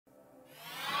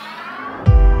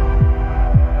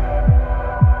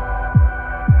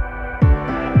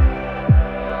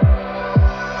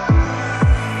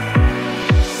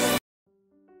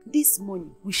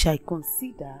morning, we shall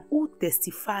consider who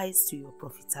testifies to your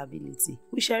profitability.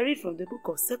 We shall read from the book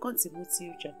of 2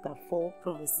 Timothy chapter 4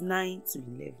 from verse 9 to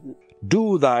 11.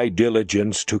 Do thy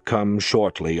diligence to come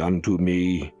shortly unto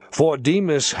me. For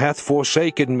Demas hath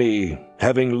forsaken me,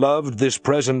 having loved this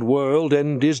present world,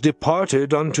 and is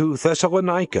departed unto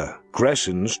Thessalonica,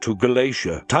 Crescens to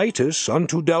Galatia, Titus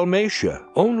unto Dalmatia.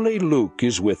 Only Luke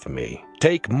is with me.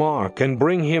 Take Mark, and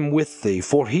bring him with thee,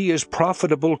 for he is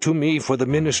profitable to me for the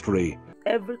ministry.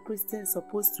 Every Christian is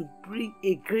supposed to bring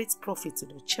a great profit to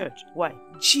the church. Why?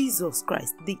 Jesus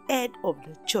Christ, the head of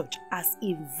the church, has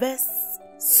invested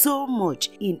so much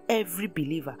in every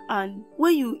believer. And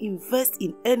when you invest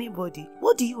in anybody,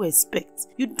 what do you expect?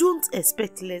 You don't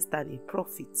expect less than a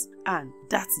profit, and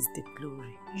that is the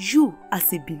glory. You,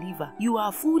 as a believer, you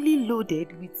are fully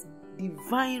loaded with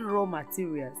divine raw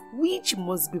materials which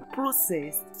must be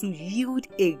processed to yield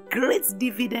a great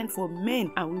dividend for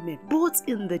men and women, both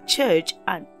in the church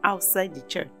and outside the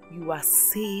church. You are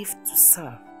saved to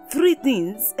serve. 3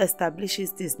 things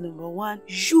establishes this. Number 1,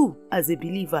 you as a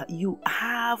believer, you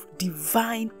have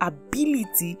divine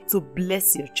ability to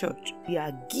bless your church. They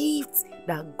are gifts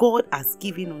that God has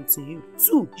given unto you.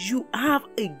 2, you have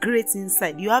a great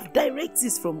insight. You have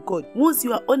directives from God. Once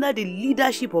you are under the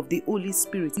leadership of the Holy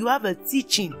Spirit, you have a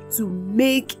teaching to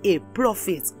make a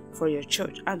profit for your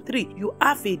church. And 3, you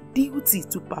have a duty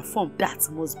to perform that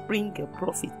must bring a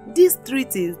profit. These 3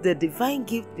 things, the divine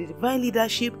gift, the divine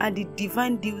leadership, and the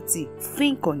divine duty,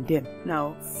 think on them.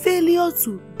 Now, failure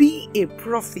to be a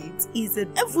prophet is a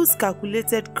devil's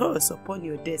calculated curse upon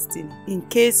your destiny, in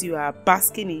case you are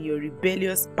basking in your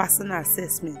rebellious personal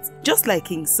assessment. Just like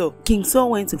King Saul. King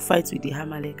Saul went to fight with the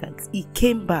Amalekites. He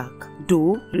came back,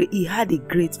 though he had a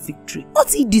great victory.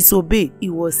 But he disobeyed. He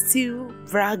was still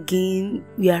bragging,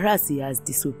 whereas he has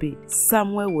disobeyed.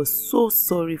 Samuel was so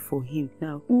sorry for him.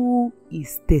 Now, who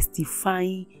is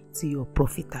testifying to your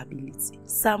profitability?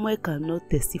 Samuel cannot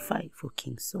testify for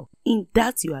King Saul. In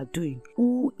that you are doing,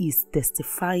 who is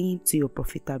testifying to your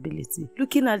profitability?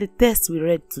 Looking at the text we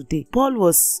read today, Paul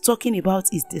was talking about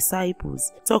his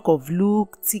disciples. Talk of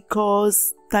Luke,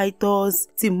 Titus, Titus,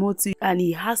 Timothy, and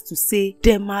he has to say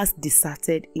Demas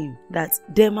deserted him, that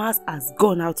Demas has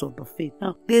gone out of the faith.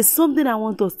 Now, there's something I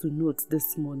want us to note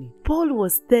this morning. Paul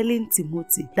was telling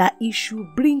Timothy that he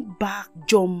should bring back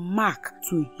John Mark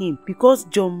to him, because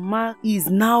John Mark is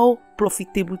now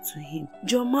profitable to him.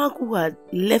 John Mark, who had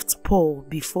left Paul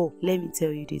before, let me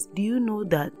tell you this. Do you know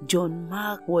that John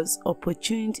Mark was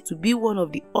opportuned to be one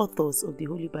of the authors of the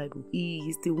Holy Bible? He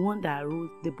is the one that wrote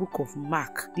the book of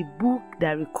Mark, the book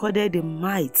that recorded the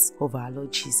might of our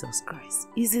Lord Jesus Christ.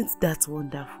 Isn't that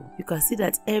wonderful? You can see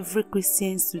that every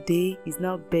Christian today is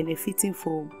now benefiting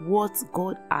from what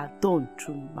God had done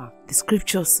through Mark. The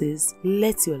scripture says,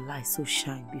 "Let your light so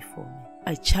shine before me."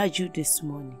 I charge you this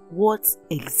morning, what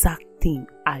exact thing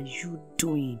are you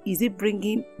doing? Is it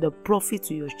bringing the profit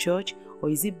to your church,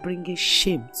 or is it bringing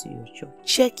shame to your church?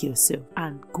 Check yourself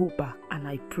and go back, and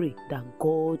I pray that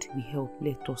God will help.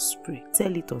 Let us pray.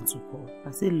 Tell it unto God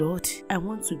and say, Lord, I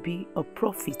want to be a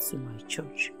prophet to my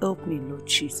church. Help me, Lord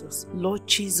Jesus. Lord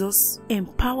Jesus,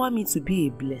 empower me to be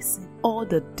a blessing all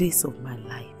the days of my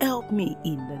life. Help me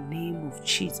in the name of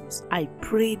Jesus. I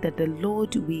pray that the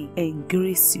Lord will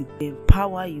engrace you,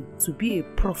 empower you to be a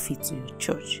prophet to your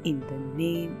church in the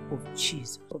name of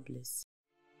Jesus. God bless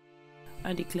you.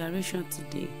 Our declaration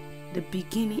today, the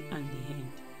beginning and the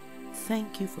end.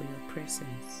 Thank you for your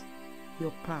presence,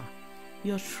 your power,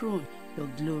 your throne, your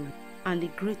glory, and the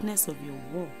greatness of your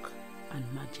work and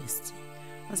majesty.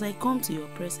 As I come to your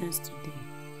presence today,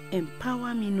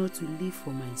 empower me not to live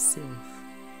for myself.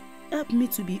 Help me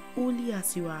to be holy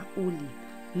as you are holy,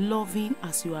 loving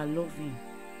as you are loving,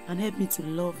 and help me to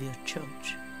love your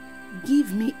church.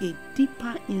 Give me a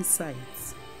deeper insight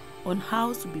on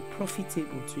how to be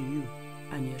profitable to you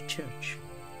and your church.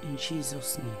 In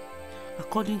Jesus' name.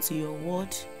 According to your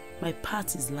word, my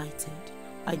path is lighted.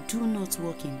 I do not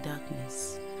walk in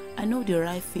darkness. I know the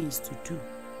right things to do,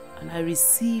 and I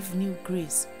receive new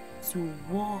grace to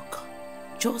walk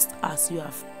just as you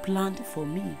have planned for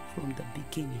me from the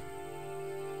beginning.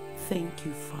 Thank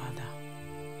you, Father.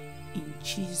 In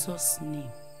Jesus'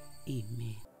 name,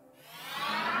 amen.